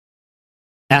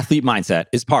Athlete Mindset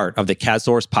is part of the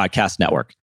CASSource Podcast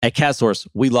Network. At CASSource,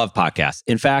 we love podcasts.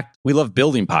 In fact, we love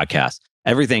building podcasts,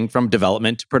 everything from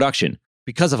development to production.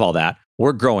 Because of all that,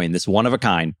 we're growing this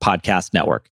one-of-a-kind podcast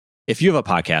network. If you have a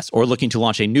podcast or looking to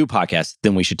launch a new podcast,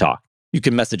 then we should talk. You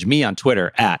can message me on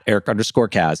Twitter at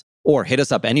Eric_Kaz, or hit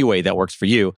us up any way that works for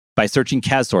you by searching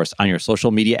CASSource on your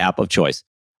social media app of choice.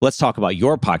 Let's talk about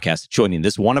your podcast joining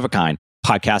this one-of-a-kind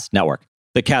podcast network,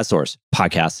 the CASSource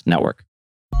Podcast Network.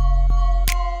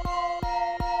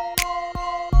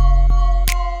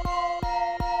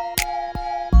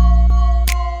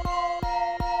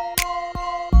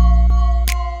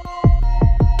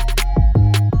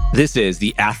 This is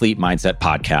the Athlete Mindset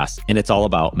Podcast, and it's all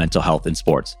about mental health in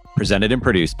sports. Presented and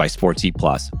produced by Sports Eat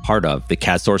Plus, part of the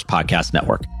CASSource Podcast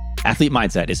Network. Athlete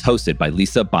Mindset is hosted by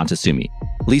Lisa Bontasumi.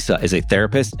 Lisa is a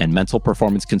therapist and mental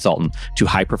performance consultant to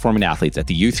high-performing athletes at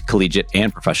the youth, collegiate,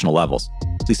 and professional levels.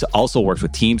 Lisa also works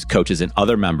with teams, coaches, and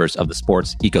other members of the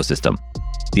sports ecosystem.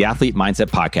 The Athlete Mindset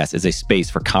Podcast is a space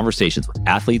for conversations with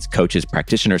athletes, coaches,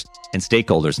 practitioners, and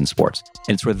stakeholders in sports.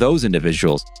 And it's where those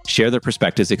individuals share their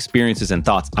perspectives, experiences, and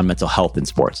thoughts on mental health in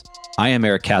sports. I am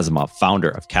Eric Kazimov,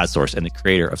 founder of CASSource and the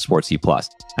creator of Sports Eat Plus.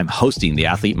 I'm hosting the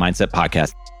Athlete Mindset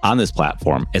Podcast on this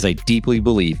platform as I deeply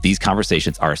believe these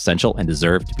conversations are essential and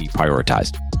deserve to be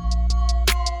prioritized.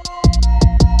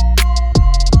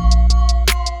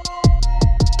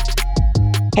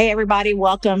 Hey, everybody.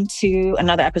 Welcome to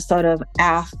another episode of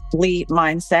Athlete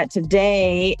Mindset.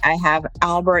 Today, I have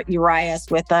Albert Urias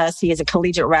with us. He is a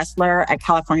collegiate wrestler at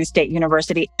California State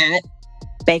University at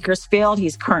Bakersfield.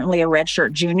 He's currently a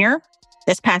redshirt junior.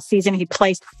 This past season, he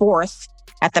placed fourth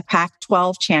at the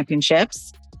Pac-12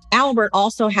 championships. Albert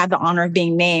also had the honor of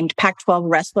being named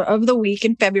Pac-12 Wrestler of the Week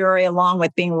in February, along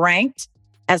with being ranked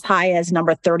as high as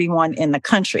number 31 in the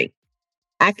country.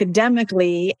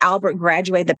 Academically, Albert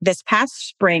graduated this past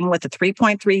spring with a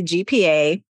 3.3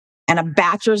 GPA and a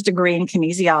bachelor's degree in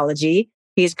kinesiology.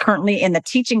 He is currently in the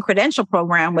teaching credential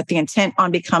program with the intent on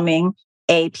becoming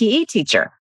a PE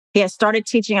teacher. He has started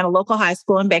teaching at a local high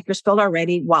school in Bakersfield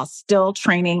already while still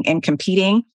training and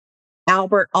competing.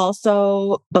 Albert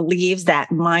also believes that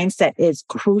mindset is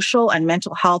crucial and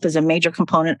mental health is a major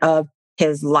component of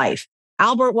his life.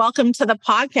 Albert, welcome to the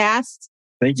podcast.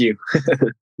 Thank you.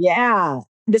 Yeah.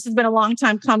 This has been a long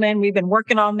time coming. We've been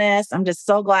working on this. I'm just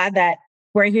so glad that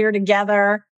we're here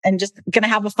together and just going to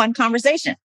have a fun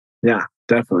conversation. Yeah,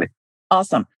 definitely.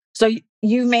 Awesome. So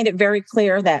you made it very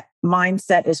clear that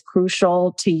mindset is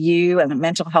crucial to you and that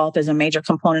mental health is a major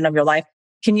component of your life.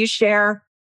 Can you share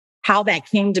how that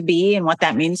came to be and what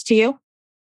that means to you?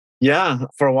 Yeah,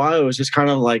 for a while, it was just kind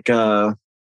of like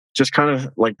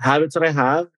habits that I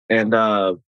have.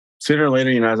 And sooner or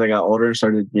later, as I got older and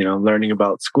started, learning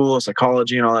about school,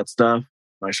 psychology and all that stuff,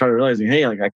 I started realizing, hey,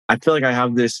 I feel like I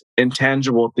have this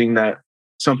intangible thing that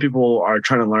some people are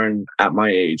trying to learn at my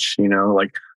age.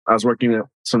 I was working at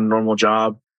some normal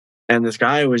job and this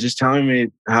guy was just telling me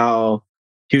how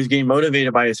he was getting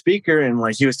motivated by a speaker. And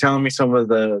he was telling me some of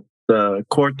the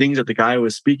core things that the guy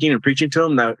was speaking and preaching to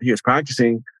him that he was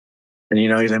practicing. And,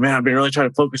 he's like, man, I've been really trying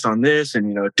to focus on this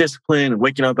and, discipline and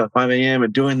waking up at 5 a.m.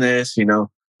 and doing this,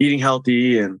 eating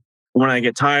healthy. And when I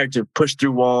get tired to push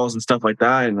through walls and stuff like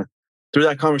that. And through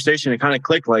that conversation, it kind of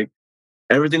clicked,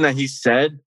 everything that he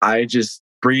said, I just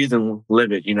breathe and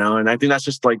live it, And I think that's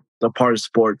just the part of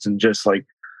sports and just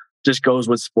goes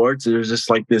with sports. There's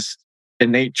just this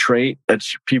innate trait that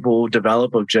people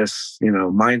develop of just,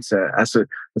 mindset.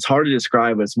 It's hard to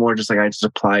describe, but it's more just I just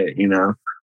apply it,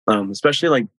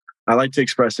 especially I like to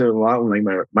express it a lot when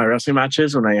my wrestling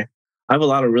matches, when I have a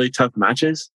lot of really tough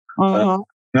matches.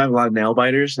 I have a lot of nail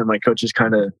biters and my coaches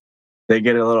they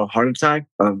get a little heart attack.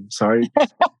 Sorry.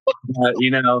 But,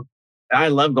 I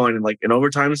love going in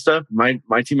overtime and stuff. My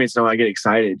teammates know I get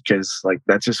excited because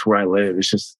that's just where I live. It's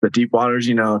just the deep waters,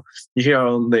 you hear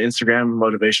on the Instagram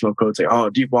motivational quotes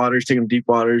deep waters, take them deep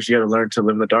waters. You got to learn to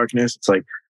live in the darkness. It's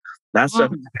that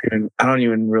stuff. And I don't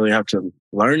even really have to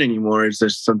learn anymore. It's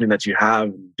just something that you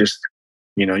have just,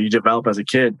 you develop as a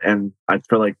kid. And I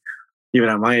feel like even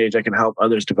at my age, I can help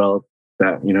others develop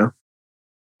that,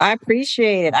 I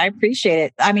appreciate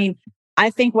it. I mean, I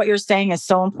think what you're saying is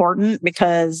so important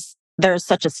because there's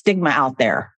such a stigma out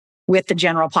there with the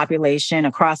general population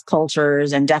across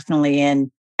cultures and definitely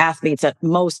in athletes at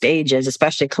most ages,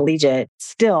 especially collegiate,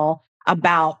 still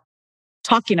about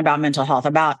talking about mental health,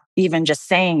 about even just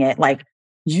saying it.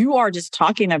 You are just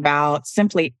talking about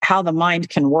simply how the mind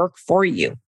can work for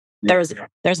you. Yeah.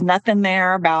 There's nothing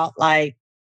there about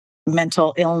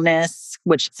mental illness,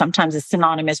 which sometimes is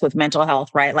synonymous with mental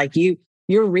health, right?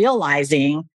 You're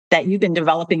realizing that you've been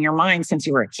developing your mind since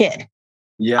you were a kid.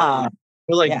 Yeah.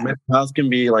 feel like Yeah. mental health can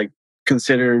be like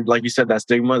considered, like you said, that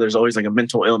stigma. There's always like a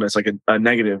mental illness, like a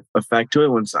negative effect to it.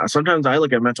 When sometimes I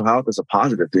look at mental health as a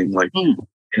positive thing. Like,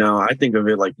 I think of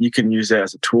it like you can use it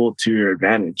as a tool to your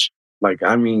advantage. Like,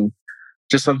 I mean,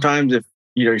 just sometimes if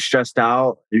you're stressed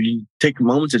out, if you take a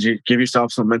moment to give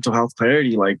yourself some mental health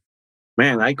clarity, like,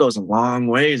 man, that goes a long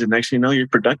ways. And next thing you know, you're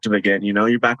productive again.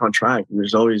 You're back on track. And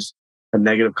there's always a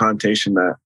negative connotation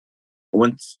that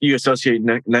once you associate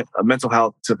mental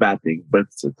health, it's a bad thing. But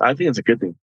I think it's a good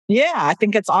thing. Yeah, I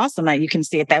think it's awesome that you can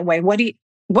see it that way.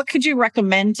 What could you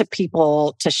recommend to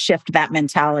people to shift that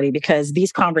mentality? Because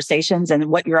these conversations and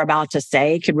what you're about to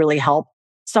say could really help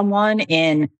someone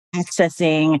in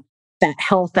accessing that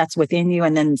health that's within you,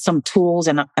 and then some tools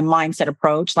and a mindset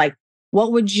approach. Like,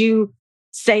 what would you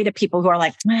say to people who are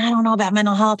like, I don't know about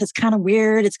mental health. It's kind of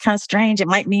weird. It's kind of strange. It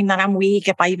might mean that I'm weak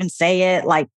if I even say it.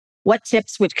 Like, what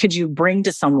tips could you bring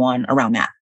to someone around that?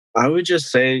 I would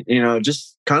just say,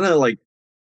 just kind of like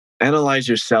analyze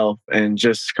yourself and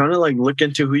just kind of like look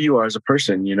into who you are as a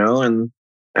person,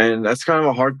 and that's kind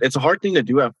of it's a hard thing to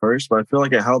do at first, but I feel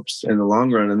like it helps in the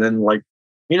long run. And then like,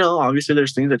 obviously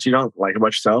there's things that you don't like about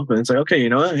yourself, and it's like, okay, you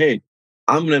know what? Hey,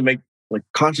 I'm going to make like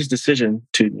conscious decision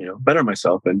to, better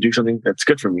myself and do something that's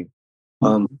good for me.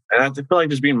 And I feel like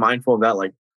just being mindful of that,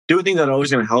 like doing things that are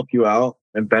always going to help you out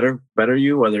and better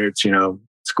you, whether it's,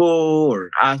 school or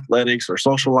athletics or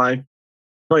social life. I feel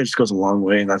like it just goes a long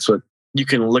way. And that's what you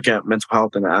can look at mental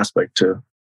health in an aspect to,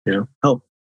 help.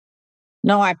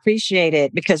 No, I appreciate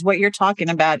it, because what you're talking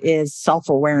about is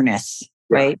self-awareness,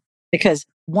 right? Because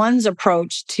one's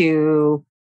approach to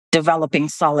developing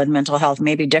solid mental health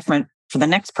may be different for the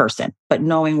next person, but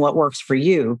knowing what works for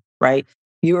you, right?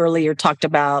 You earlier talked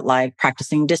about like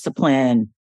practicing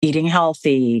discipline, eating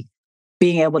healthy,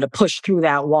 being able to push through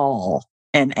that wall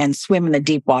and swim in the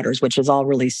deep waters, which is all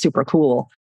really super cool.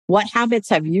 What habits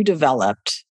have you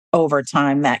developed over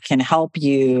time that can help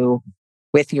you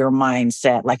with your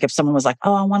mindset? Like if someone was like,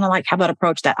 oh, I want to how about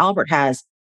approach that Albert has,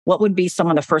 what would be some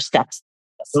of the first steps?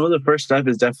 Some of the first step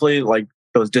is definitely like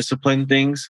those discipline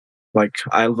things. Like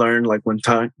I learned like when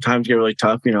times get really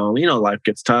tough, life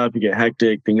gets tough, you get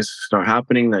hectic, things start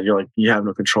happening that you're like, you have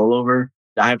no control over.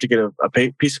 I have to get a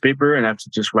piece of paper and I have to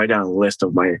just write down a list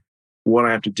of what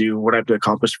I have to do, what I have to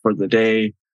accomplish for the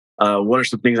day. What are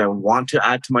some things I want to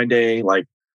add to my day? Like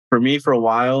for me, for a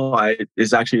while,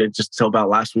 it's actually just till about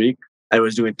last week, I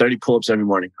was doing 30 pull-ups every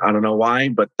morning. I don't know why,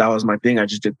 but that was my thing. I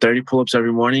just did 30 pull-ups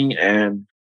every morning, and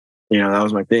that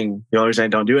was my thing. The only reason I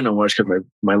don't do it no more is because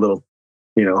my little,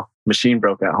 machine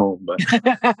broke at home. But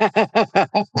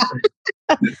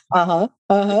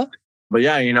But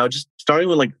yeah, just starting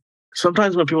with like,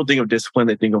 sometimes when people think of discipline,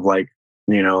 they think of like,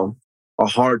 a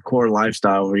hardcore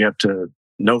lifestyle where you have to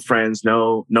no friends,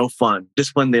 no fun.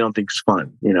 Discipline they don't think is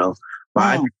fun, But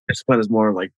I think discipline is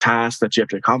more like tasks that you have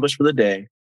to accomplish for the day,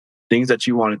 things that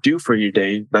you want to do for your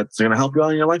day that's going to help you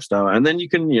out in your lifestyle. And then you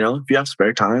can, if you have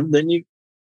spare time, then you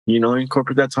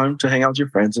incorporate that time to hang out with your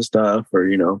friends and stuff, or,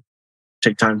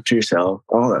 take time to yourself,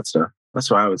 all that stuff. That's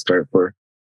what I would start for.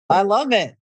 I love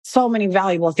it. So many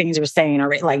valuable things you're saying, all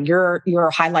right? Like you're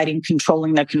highlighting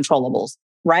controlling the controllables,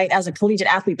 right? As a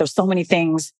collegiate athlete, there's so many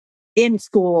things in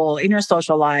school, in your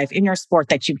social life, in your sport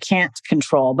that you can't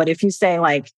control. But if you say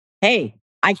like, hey,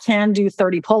 I can do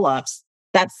 30 pull-ups,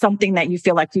 that's something that you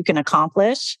feel like you can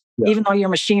accomplish. Yeah. Even though your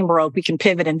machine broke, we can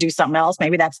pivot and do something else.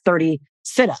 Maybe that's 30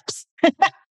 sit-ups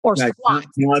or squats.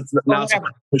 Now it's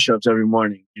push-ups every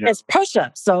morning. It's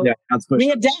push-ups. So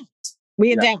we adapt.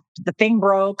 We adapt. The thing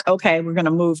broke. Okay, we're going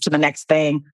to move to the next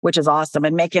thing, which is awesome.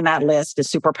 And making that list is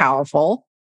super powerful.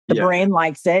 The brain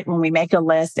likes it when we make a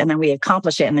list and then we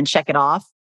accomplish it and then check it off.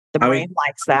 The brain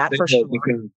likes that for sure.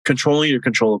 Controlling your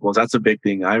controllables. That's a big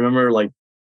thing. I remember like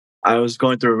I was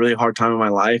going through a really hard time in my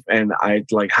life, and I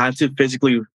like had to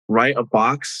physically write a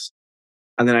box,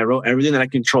 and then I wrote everything that I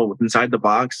control inside the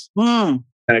box and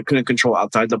I couldn't control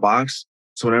outside the box.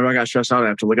 So whenever I got stressed out, I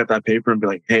have to look at that paper and be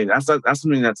like, hey, that's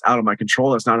something that's out of my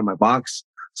control. That's not in my box.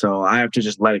 So I have to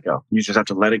just let it go. You just have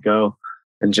to let it go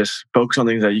and just focus on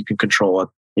things that you can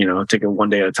control, take it one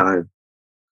day at a time.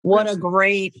 What a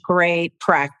great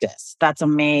practice. That's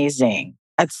amazing.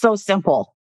 It's so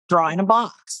simple. Drawing a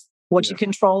box. What you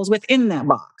control is within that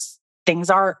box. Things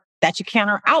that you can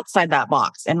are outside that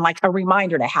box. And like a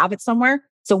reminder to have it somewhere.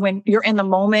 So when you're in the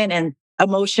moment and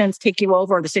emotions take you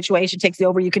over, or the situation takes you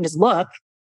over, you can just look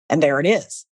and there it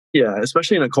is. Yeah,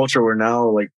 especially in a culture where now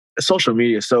like social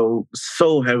media is so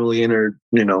heavily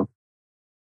intermingled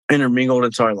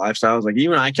into our lifestyles. Like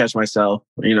even I catch myself,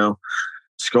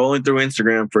 scrolling through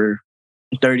Instagram for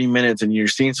 30 minutes and you're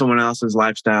seeing someone else's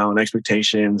lifestyle and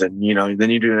expectations, and then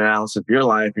you do an analysis of your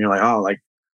life and you're like, oh, like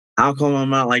how come I'm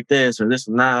not like this or this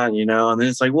and that, And then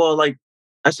it's like, well, like,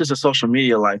 that's just a social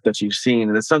media life that you've seen.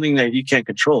 And it's something that you can't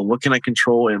control. What can I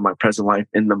control in my present life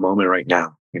in the moment right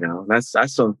now? That's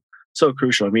so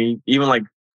crucial. I mean, even like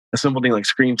a simple thing like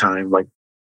screen time, like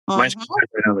my screen time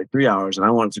right now is like 3 hours and I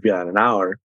want it to be at an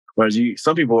hour. Whereas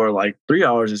some people are like 3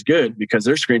 hours is good because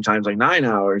their screen time's like 9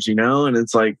 hours, And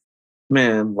it's like,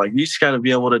 man, like you just got to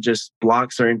be able to just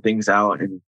block certain things out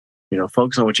and,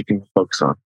 focus on what you can focus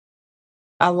on.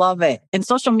 I love it. And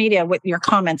social media with your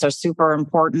comments are super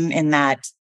important in that,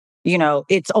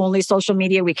 it's only social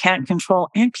media we can't control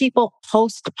and people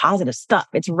post the positive stuff.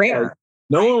 It's rare.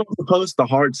 No one wants to post the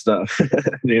hard stuff,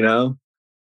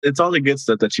 It's all the good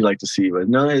stuff that you like to see, but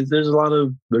no, there's a lot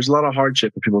of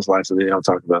hardship in people's lives that they don't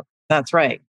talk about. That's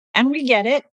right. And we get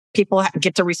it. People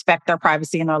get to respect their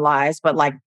privacy in their lives, but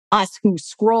like us who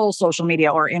scroll social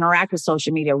media or interact with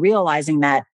social media, realizing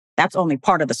that that's only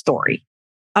part of the story.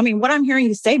 I mean, what I'm hearing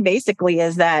you say basically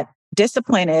is that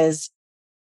discipline is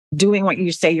doing what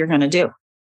you say you're going to do.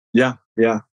 Yeah.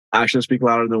 Actions speak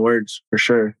louder than words, for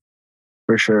sure.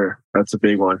 For sure. That's a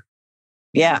big one.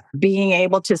 Yeah. Being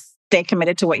able to stay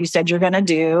committed to what you said you're going to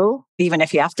do, even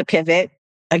if you have to pivot.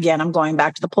 Again, I'm going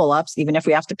back to the pull-ups, even if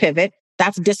we have to pivot.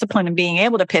 That's discipline and being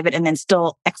able to pivot and then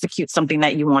still execute something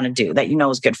that you want to do that you know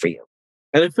is good for you.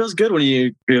 And it feels good when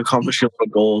you accomplish your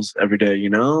goals every day,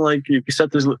 Like if you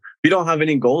set this, if you don't have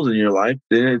any goals in your life,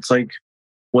 then it's like,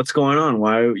 what's going on?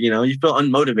 Why, you feel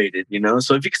unmotivated,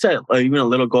 So if you set even a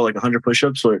little goal, like 100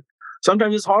 push-ups, or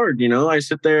sometimes it's hard, I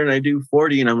sit there and I do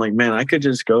 40 and I'm like, man, I could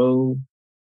just go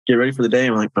get ready for the day.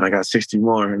 I'm like, but I got 60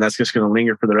 more and that's just going to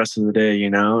linger for the rest of the day,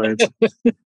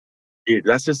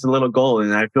 That's just a little goal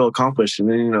and I feel accomplished. And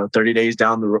then, 30 days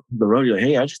down the road, you're like,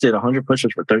 hey, I just did 100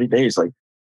 push-ups for 30 days. Like,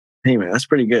 hey, man, that's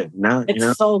pretty good. Now,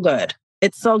 it's so good.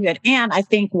 It's so good. And I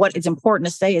think what is important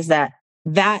to say is that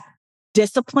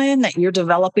discipline that you're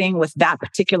developing with that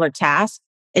particular task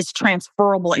is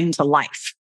transferable into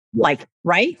life. Yeah. Like,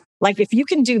 right? Like if you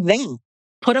can do that,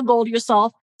 put a goal to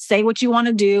yourself, say what you want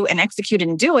to do and execute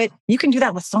and do it, you can do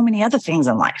that with so many other things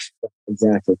in life.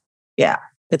 Exactly. Yeah,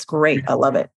 it's great. I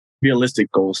love it.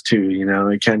 Realistic goals too,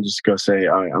 You can't just go say,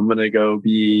 all right, I'm going to go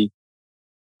be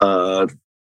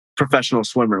professional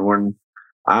swimmer when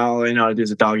all I know how to do is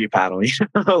a doggy paddle.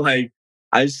 Like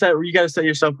I said, you got to set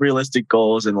yourself realistic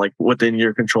goals and like within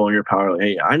your control and your power. Like,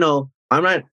 hey, I know I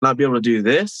might not be able to do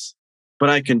this,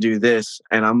 but I can do this,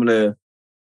 and I'm gonna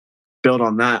build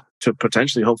on that to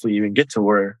potentially, hopefully, even get to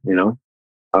where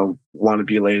I want to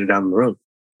be later down the road.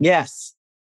 Yes.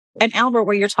 And Albert,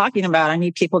 what you're talking about, I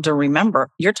need people to remember,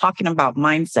 you're talking about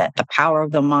mindset, the power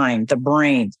of the mind, the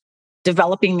brain.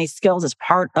 Developing these skills is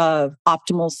part of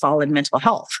optimal, solid mental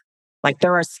health. Like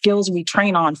there are skills we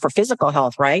train on for physical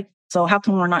health, right? So how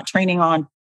come we're not training on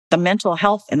the mental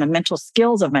health and the mental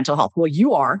skills of mental health? Well,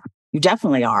 you are. You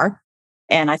definitely are.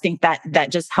 And I think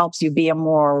that just helps you be a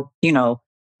more,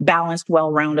 balanced,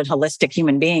 well-rounded, holistic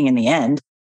human being in the end.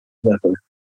 Definitely.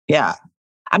 Yeah.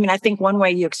 I mean, I think one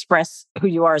way you express who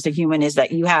you are as a human is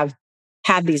that you have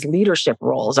had these leadership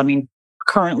roles. I mean,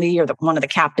 currently, you're one of the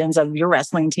captains of your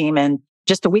wrestling team. And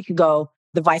just a week ago,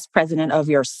 the vice president of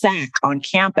your SAC on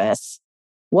campus.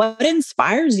 What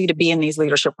inspires you to be in these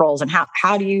leadership roles? And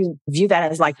how do you view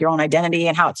that as like your own identity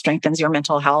and how it strengthens your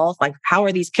mental health? Like, how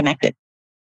are these connected?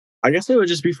 I guess it would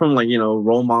just be from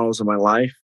role models of my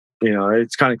life.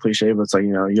 It's kind of cliche, but it's like,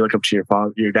 you look up to your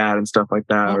father, your dad and stuff like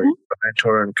that, or your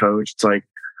mentor and coach. It's like,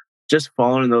 just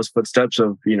following in those footsteps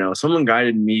of, someone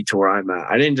guided me to where I'm at.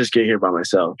 I didn't just get here by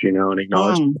myself, and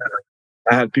acknowledge that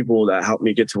I had people that helped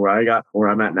me get to where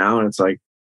I'm at now. And it's like,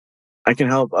 I can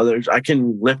help others. I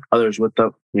can lift others with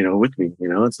me,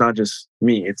 it's not just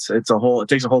me. It takes a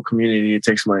whole community. It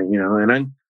takes and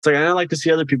then it's like, I like to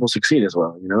see other people succeed as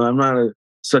well. I'm not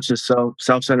such a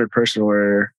self-centered person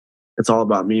where it's all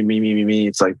about me.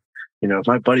 It's like, if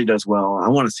my buddy does well, I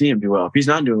want to see him do well. If he's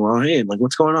not doing well, hey, like,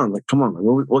 what's going on? Like, come on,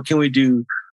 like, what can we do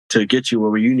to get you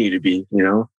where you need to be?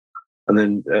 And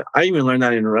then I even learned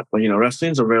that in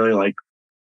wrestling. So really, like,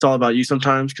 it's all about you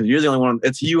sometimes because you're the only one.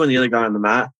 It's you and the other guy on the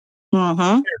mat.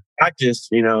 Mm-hmm. Practice,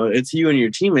 it's you and your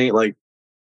teammate. Like,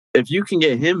 if you can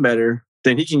get him better,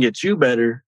 then he can get you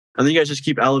better, and then you guys just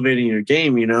keep elevating your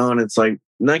game. And it's like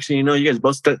next thing you know, you guys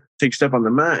both take a step on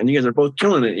the mat, and you guys are both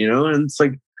killing it. And it's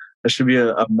like, that should be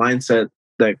a mindset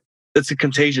that it's a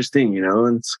contagious thing,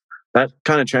 and that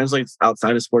kind of translates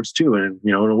outside of sports too. And,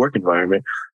 in a work environment,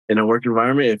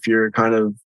 if you're kind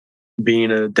of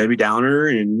being a Debbie Downer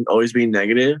and always being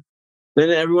negative,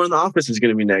 then everyone in the office is going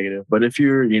to be negative. But if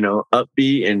you're,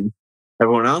 upbeat and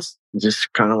everyone else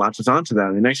just kind of latches onto that,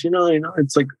 and the next,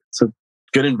 it's like, it's a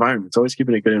good environment. It's always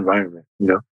keeping a good environment,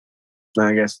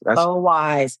 I guess that's So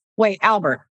wise. Wait,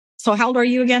 Albert. So how old are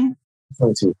you again?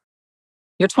 22.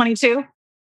 You're 22?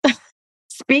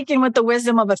 Speaking with the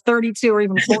wisdom of a 32 or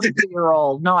even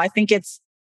 42-year-old. No, I think it's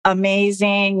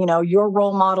amazing. You know, your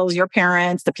role models, your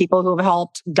parents, the people who have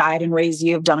helped guide and raise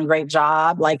you have done a great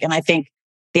job. Like, and I think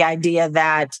the idea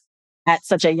that at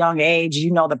such a young age,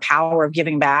 you know, the power of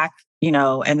giving back, you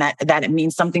know, and that it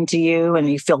means something to you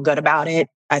and you feel good about it.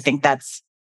 I think that's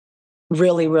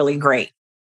really, really great.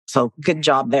 So good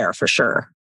job there for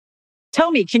sure. Tell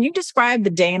me, can you describe the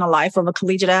day in the life of a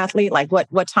collegiate athlete? Like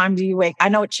what time do you wake? I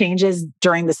know it changes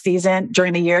during the season,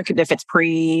 during the year, if it's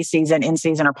pre-season, in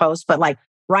season, or post, but like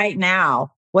right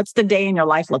now, what's the day in your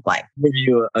life look like? I'll give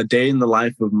you a day in the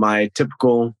life of my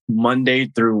typical Monday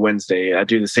through Wednesday. I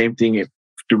do the same thing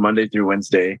through Monday through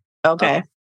Wednesday. Okay.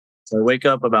 So I wake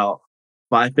up about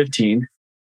 5:15,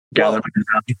 gather my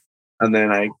stuff, and then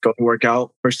I go to work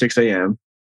out for 6 a.m.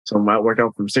 So I might work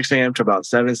out from 6 a.m. to about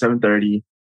 7:30,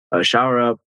 shower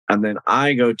up, and then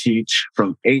I go teach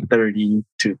from 8:30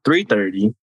 to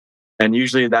 3:30. And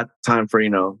usually that time for,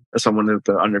 someone with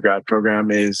the undergrad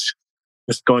program is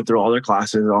just going through all their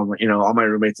classes. All my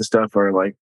roommates and stuff are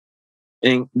like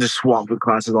just swamped with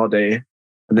classes all day.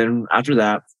 And then after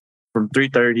that, from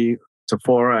 3:30 to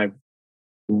 4, I'm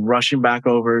rushing back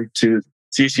over to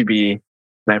CSUB,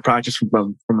 and I practice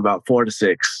from about 4 to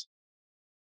 6.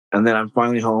 And then I'm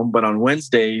finally home. But on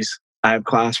Wednesdays, I have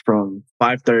class from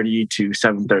 5:30 to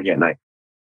 7:30 at night.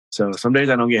 So some days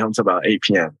I don't get home till about 8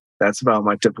 p.m. That's about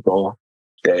my typical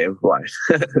day of life.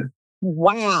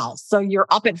 Wow. So you're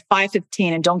up at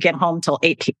 5:15 and don't get home till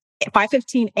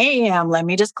 5:15 a.m. Let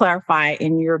me just clarify.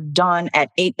 And you're done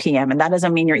at 8 p.m. And that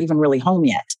doesn't mean you're even really home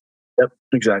yet. Yep,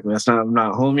 exactly. I'm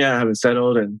not home yet. I haven't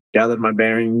settled and gathered my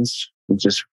bearings. I'm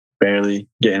just barely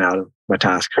getting out of my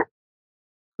task.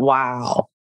 Wow.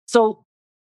 So,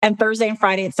 and Thursday and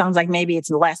Friday, it sounds like maybe it's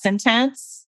less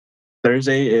intense.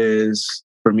 Thursday is,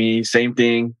 for me, same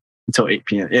thing until 8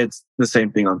 p.m. It's the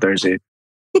same thing on Thursday.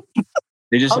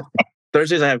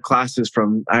 Thursdays I have class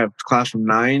from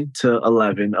 9 to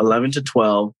 11, 11 to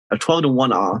 12, 12 to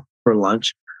 1 off for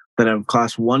lunch. Then I have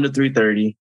class 1 to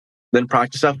 3:30, then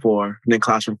practice at 4, and then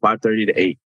class from 5:30 to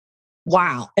 8.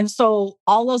 Wow. And so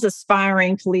all those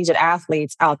aspiring collegiate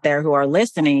athletes out there who are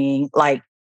listening, like,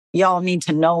 y'all need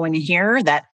to know and hear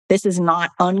that this is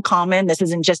not uncommon. This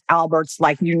isn't just Albert's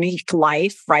like unique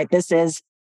life, right? This is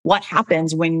what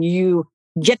happens when you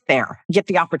get there, get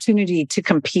the opportunity to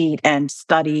compete and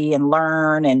study and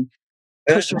learn and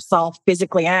push yourself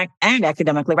physically and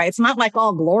academically, right? It's not like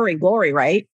all glory,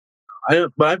 right?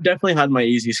 But I've definitely had my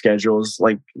easy schedules,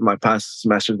 like my past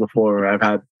semesters before. I've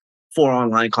had 4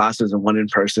 online classes and 1 in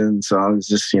person. So I was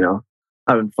just,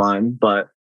 having fun. But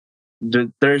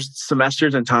there's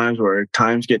semesters and times where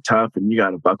times get tough and you got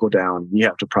to buckle down. You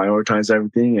have to prioritize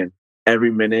everything, and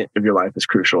every minute of your life is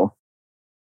crucial.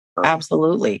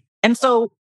 Absolutely. And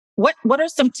so what are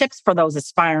some tips for those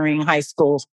aspiring high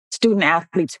school student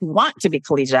athletes who want to be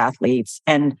collegiate athletes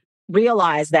and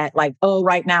realize that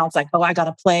right now it's like, I got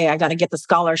to play. I got to get the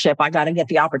scholarship. I got to get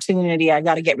the opportunity. I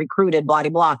got to get recruited, blah, blah,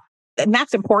 blah. And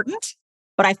that's important.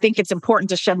 But I think it's important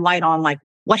to shed light on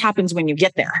what happens when you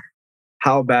get there.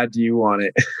 How bad do you want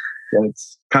it?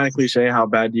 It's kind of cliche. How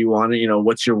bad do you want it?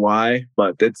 What's your why?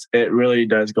 But it really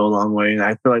does go a long way. And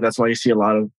I feel like that's why you see a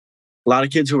lot of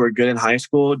kids who are good in high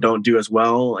school don't do as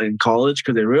well in college,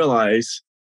 because they realize,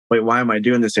 wait, why am I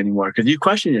doing this anymore? Because you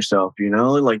question yourself,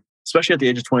 especially at the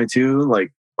age of 22.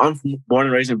 I'm born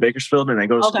and raised in Bakersfield, and I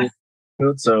go to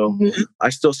school. So I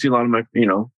still see a lot of my,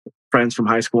 friends from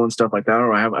high school and stuff like that,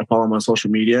 or I follow them on social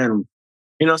media, and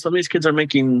some of these kids are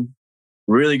making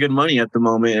really good money at the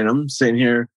moment, and I'm sitting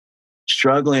here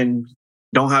struggling,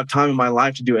 don't have time in my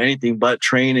life to do anything but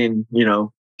train and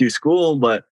do school.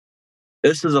 But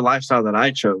this is a lifestyle that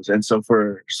I chose, and so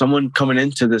for someone coming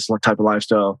into this type of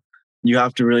lifestyle, you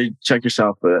have to really check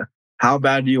yourself. How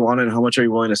bad do you want it, and how much are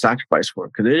you willing to sacrifice for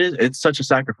it? Because it's such a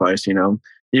sacrifice.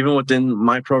 Even within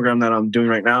my program that I'm doing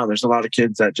right now, there's a lot of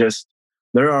kids that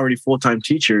they're already full-time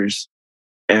teachers,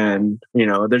 and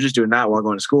they're just doing that while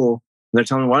going to school. And they're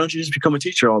telling me, why don't you just become a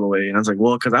teacher all the way? And I was like,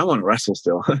 well, because I want to wrestle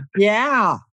still.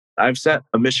 Yeah. I've set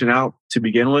a mission out to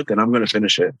begin with, and I'm going to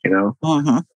finish it,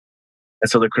 Uh-huh.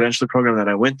 And so the credentialing program that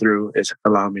I went through is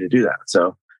allowing me to do that.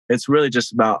 So it's really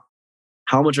just about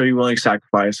how much are you willing to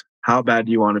sacrifice? How bad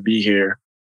do you want to be here?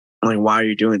 Why are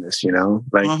you doing this?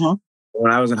 Uh-huh.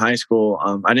 When I was in high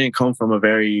school, I didn't come from a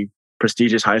very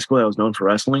prestigious high school that was known for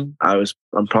wrestling.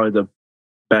 I'm probably the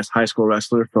best high school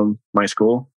wrestler from my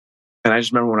school. And I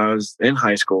just remember when I was in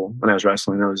high school, when I was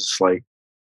wrestling, I was just like,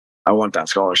 I want that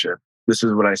scholarship. This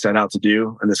is what I set out to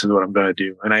do, and this is what I'm going to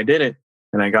do. And I did it.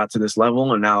 and I got to this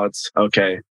level, and now it's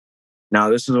okay. Now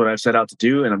this is what I've set out to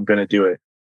do, and I'm going to do it.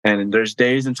 And there's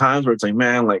days and times where it's like,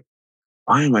 man, like,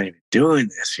 why am I even doing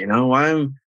this?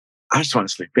 I just want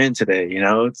to sleep in today.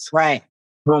 It's Right.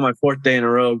 I'm on my fourth day in a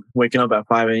row, waking up at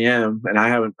 5 a.m. and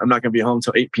I'm not going to be home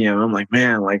till 8 p.m. I'm like,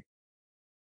 man, like,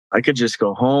 I could just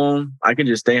go home. I can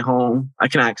just stay home. I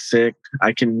can act sick.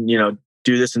 I can,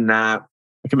 do this and that.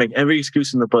 I can make every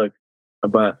excuse in the book.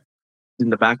 But in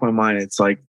the back of my mind, it's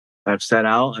like, I've set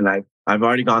out and I've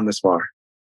already gone this far.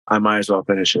 I might as well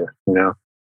finish it.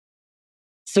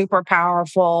 Super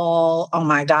powerful. Oh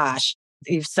my gosh.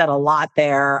 You've said a lot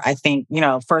there. I think,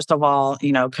 first of all,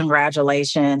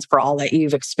 congratulations for all that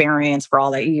you've experienced, for all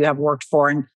that you have worked for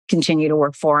and continue to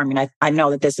work for. I mean, I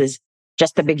know that this is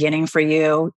just the beginning for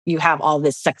you. You have all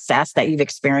this success that you've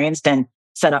experienced and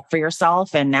set up for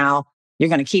yourself. And now you're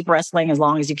going to keep wrestling as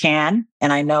long as you can.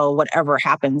 And I know whatever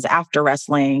happens after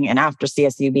wrestling and after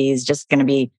CSUB is just going to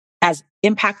be as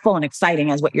impactful and exciting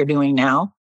as what you're doing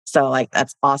now. So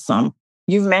that's awesome.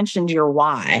 You've mentioned your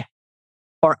why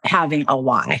or having a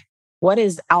why. What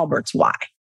is Albert's why?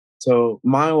 So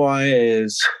my why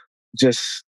is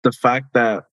just the fact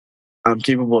that I'm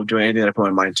capable of doing anything that I put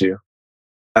my mind to.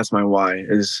 That's my why,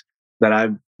 is that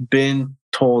I've been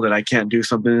told that I can't do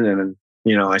something and,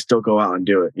 I still go out and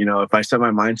do it. If I set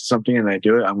my mind to something and I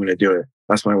do it, I'm going to do it.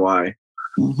 That's my why.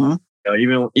 Mm-hmm.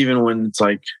 Even when it's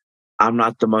like, I'm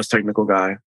not the most technical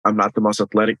guy. I'm not the most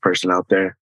athletic person out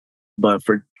there, but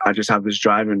I just have this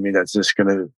drive in me that's just going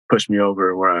to push me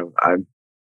over where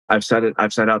I've set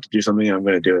out to do something and I'm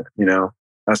going to do it.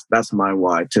 That's my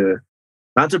why,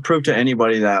 not to prove to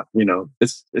anybody that,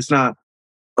 it's not,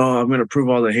 oh, I'm going to prove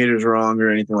all the haters wrong or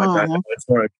anything like that. It's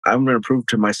more like, I'm going to prove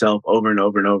to myself over and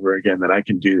over and over again that I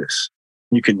can do this.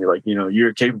 You can,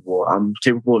 you're capable. I'm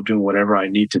capable of doing whatever I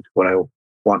need to, what I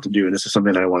want to do. And this is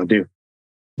something that I want to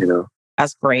do,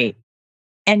 That's great.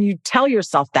 And you tell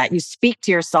yourself that. You speak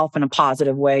to yourself in a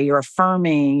positive way. You're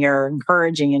affirming, you're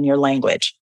encouraging in your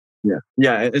language. Yeah.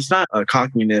 Yeah. It's not a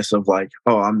cockiness of like,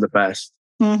 oh, I'm the best.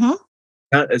 Mm-hmm.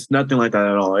 It's nothing like that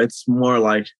at all. It's more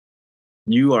like,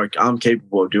 I'm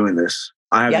capable of doing this.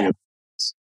 I have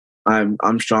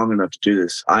I'm strong enough to do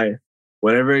this.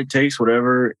 Whatever it takes,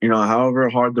 however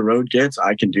hard the road gets,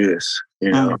 I can do this.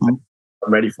 Mm-hmm.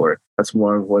 I'm ready for it. That's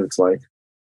more of what it's like.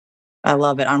 I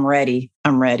love it. I'm ready.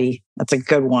 That's a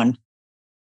good one.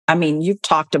 I mean, you've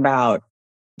talked about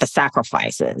the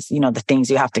sacrifices, the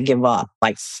things you have to give up,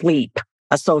 like sleep,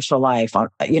 a social life,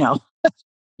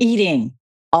 eating,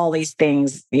 all these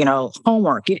things,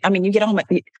 homework. You get home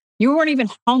you weren't even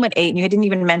home at 8 and you didn't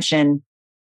even mention,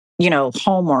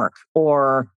 homework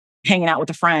or hanging out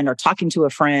with a friend or talking to a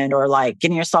friend or like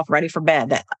getting yourself ready for bed,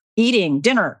 that eating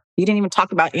dinner. You didn't even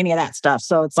talk about any of that stuff.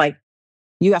 So it's like,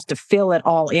 you have to fill it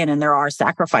all in and there are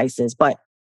sacrifices, but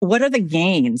what are the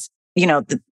gains?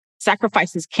 The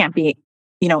sacrifices can't be,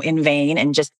 in vain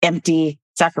and just empty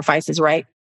sacrifices, right?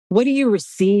 What do you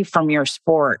receive from your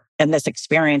sport and this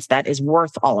experience that is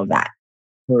worth all of that?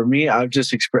 For me, I've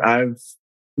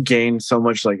gained so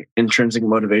much like intrinsic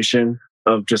motivation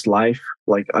of just life,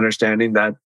 like understanding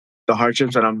that the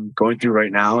hardships that I'm going through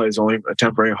right now is only a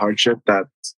temporary hardship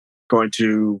that's going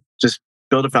to just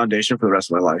build a foundation for the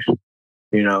rest of my life.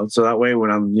 So that way when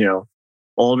I'm,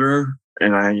 older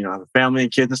and I, have a family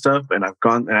and kids and stuff, and I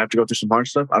have to go through some hard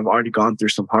stuff, I've already gone through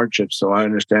some hardships. So I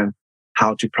understand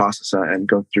how to process that and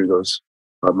go through those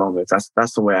moments.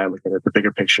 That's the way I look at it, the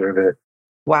bigger picture of it.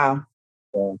 Wow.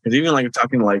 Because even like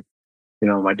talking like,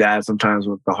 my dad sometimes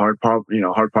with the hard parts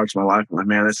of my life, I'm like,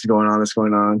 man, this is going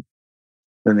on.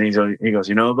 And then he goes,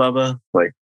 Bubba,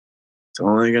 like, it's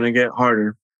only going to get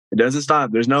harder. It doesn't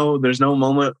stop. There's no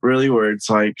moment really where it's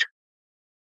like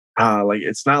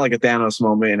it's not like a Thanos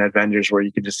moment in Avengers where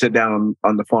you can just sit down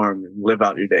on the farm and live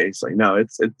out your days. Like, no,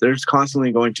 there's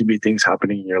constantly going to be things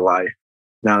happening in your life.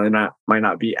 Now, might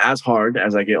not be as hard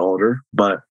as I get older,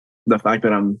 but the fact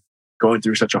that I'm going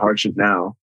through such a hardship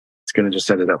now, it's going to just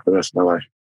set it up for the rest of my life.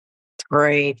 It's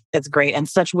great. It's great. And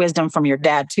such wisdom from your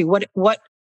dad too.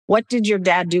 What did your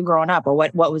dad do growing up, or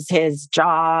what was his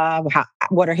job?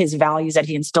 What are his values that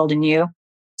he instilled in you?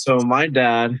 So my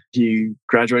dad, he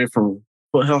graduated from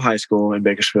Foothill High School in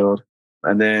Bakersfield.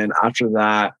 And then after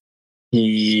that,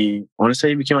 I want to say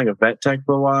he became like a vet tech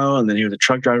for a while. And then he was a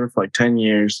truck driver for like 10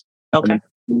 years. Okay.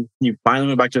 He finally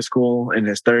went back to school in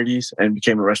his 30s and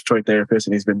became a respiratory therapist.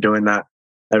 And he's been doing that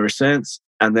ever since.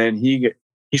 And then he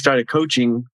started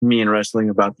coaching me in wrestling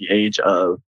about the age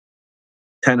of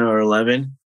 10 or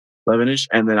 11-ish.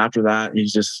 And then after that,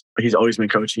 he's always been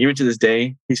coaching. Even to this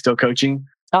day, he's still coaching.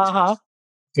 Uh-huh.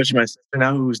 Coaching my sister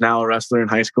now, who's now a wrestler in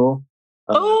high school.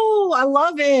 Oh, I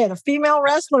love it. A female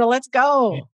wrestler. Let's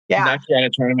go. She's Yeah. actually at a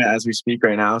tournament as we speak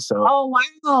right now. So Oh,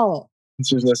 wow.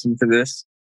 she's listening to this.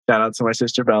 Shout out to my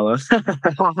sister Bella. Shout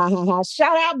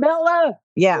out, Bella.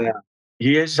 Yeah. Yeah.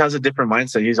 He just has a different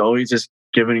mindset. He's always just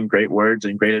giving great words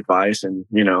and great advice, and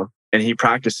and he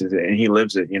practices it and he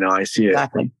lives it. I see it.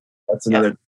 Exactly. That's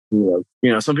another.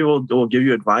 Some people will give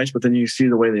you advice, but then you see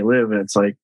the way they live, and it's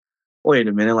like, wait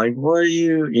a minute, like, what are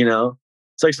you?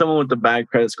 It's like someone with a bad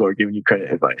credit score giving you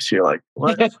credit advice. You're like,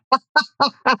 what?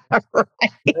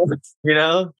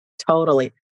 Right.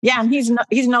 Totally. Yeah, and he's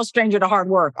no stranger to hard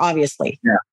work, obviously.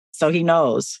 Yeah. So he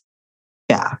knows.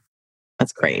 Yeah,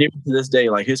 that's great. Even to this day,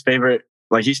 like his favorite,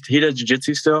 like he does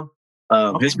jiu-jitsu still.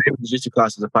 His favorite jiu-jitsu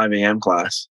class is a 5 a.m.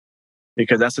 class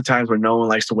because that's the times where no one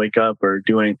likes to wake up or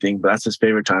do anything. But that's his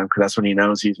favorite time because that's when he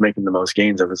knows he's making the most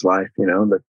gains of his life.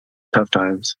 The tough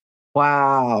times.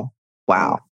 Wow.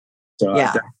 So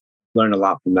yeah, I learned a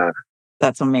lot from that.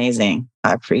 That's amazing.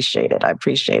 I appreciate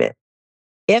it.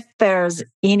 If there's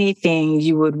anything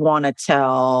you would want to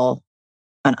tell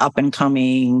an up and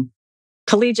coming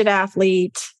collegiate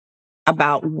athlete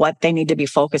about what they need to be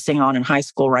focusing on in high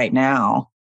school right now,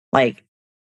 like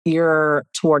you're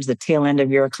towards the tail end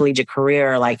of your collegiate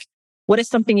career, like what is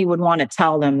something you would want to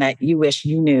tell them that you wish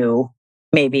you knew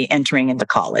maybe entering into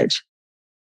college?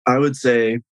 I would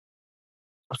say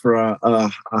for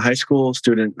a high school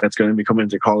student that's going to be coming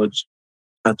into college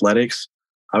athletics,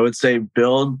 I would say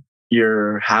build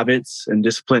your habits and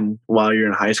discipline while you're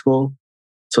in high school.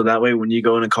 So that way, when you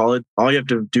go into college, all you have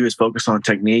to do is focus on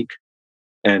technique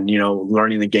and,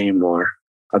 learning the game more.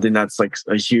 I think that's like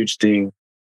a huge thing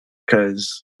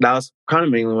because that was kind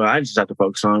of mainly what I just had to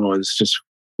focus on was just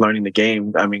learning the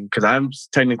game. I mean, because I'm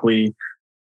still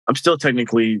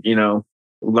technically,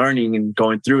 learning and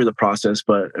going through the process.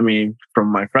 But I mean, from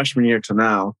my freshman year to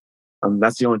now,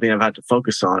 that's the only thing I've had to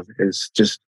focus on is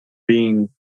just being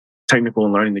technical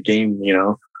and learning the game,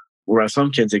 whereas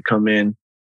some kids, they come in,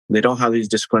 they don't have these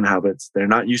discipline habits. They're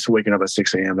not used to waking up at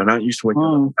 6 a.m. They're not used to waking up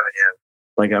at 7 a.m.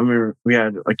 Like I remember we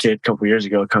had a kid a couple years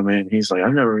ago come in. He's like,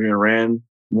 I've never even ran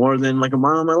more than like a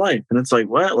mile in my life. And it's like,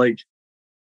 what? Like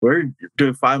we're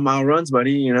doing 5-mile runs,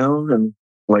 buddy, and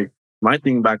like my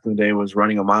thing back in the day was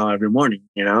running a mile every morning,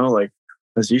 like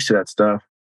I was used to that stuff.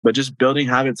 But just building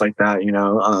habits like that,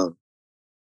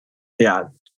 yeah.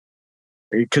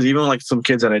 Because even like some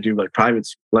kids that I do like private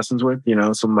lessons with,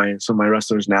 some of my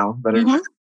wrestlers now that are,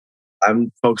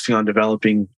 I'm focusing on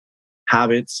developing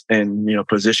habits and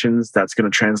positions that's going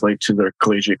to translate to their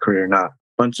collegiate career, not a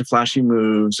bunch of flashy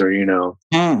moves or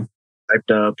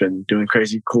hyped up and doing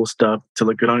crazy cool stuff to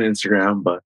look good on Instagram,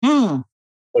 but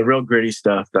the real gritty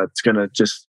stuff that's going to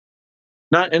just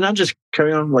not just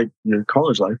carry on like your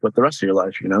college life, but the rest of your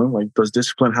life, like those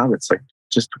discipline habits, like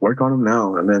just work on them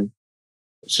now. And then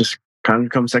it's just kind of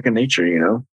become second nature,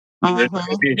 There's going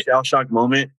to be a shell shock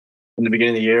moment in the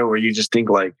beginning of the year where you just think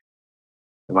like,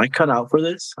 am I cut out for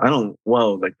this? I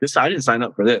didn't sign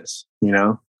up for this,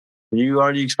 you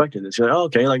already expected this. You're like, oh,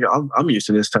 okay, like I'm used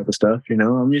to this type of stuff,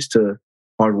 I'm used to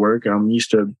hard work and I'm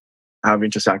used to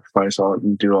having to sacrifice all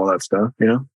and do all that stuff,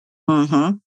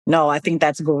 No, I think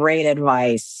that's great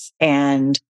advice.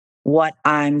 And what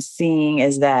I'm seeing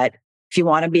is that if you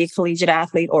want to be a collegiate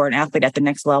athlete or an athlete at the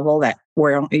next level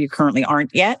where you currently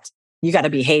aren't yet, you got to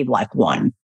behave like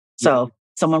one. So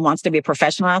someone wants to be a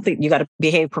professional athlete, you got to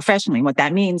behave professionally. What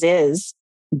that means is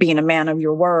being a man of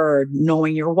your word,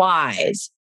 knowing your whys,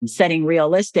 setting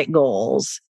realistic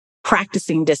goals,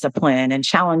 practicing discipline and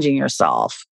challenging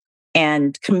yourself,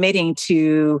 and committing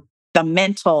to the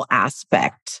mental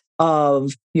aspect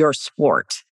of your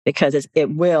sport because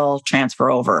it will transfer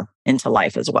over into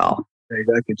life as well.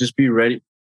 Exactly. Just be ready.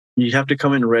 You have to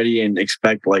come in ready and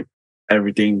expect like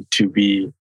everything to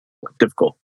be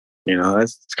difficult.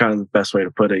 That's kind of the best way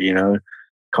to put it.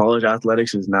 College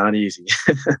athletics is not easy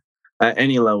at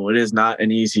any level. It is not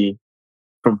an easy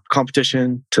from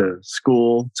competition to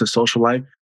school to social life.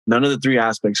 None of the three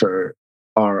aspects are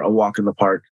a walk in the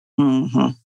park.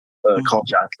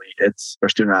 College athlete, or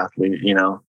student athlete,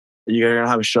 you're going to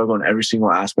have a struggle in every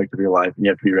single aspect of your life and you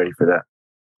have to be ready for that.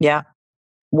 Yeah.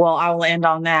 Well, I will end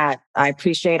on that. I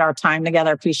appreciate our time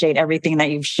together. I appreciate everything that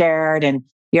you've shared and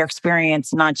your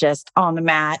experience, not just on the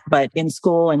mat, but in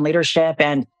school and leadership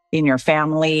and in your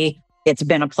family. It's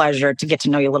been a pleasure to get to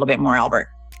know you a little bit more, Albert.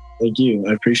 Thank you.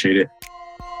 I appreciate it.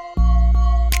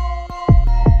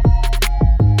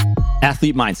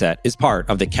 Athlete Mindset is part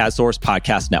of the CADSource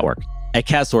Podcast Network. At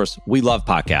CADSource, we love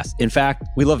podcasts. In fact,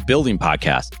 we love building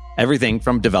podcasts, everything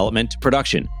from development to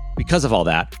production. Because of all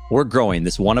that, we're growing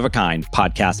this one-of-a-kind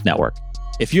podcast network.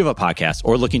 If you have a podcast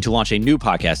or looking to launch a new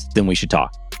podcast, then we should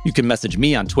talk. You can message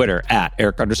me on Twitter at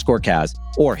Eric_Kaz,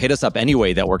 or hit us up any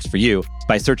way that works for you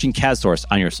by searching CasSource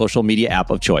on your social media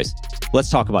app of choice. Let's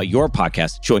talk about your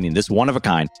podcast joining this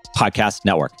one-of-a-kind podcast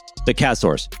network, the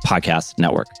CasSource Podcast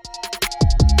Network.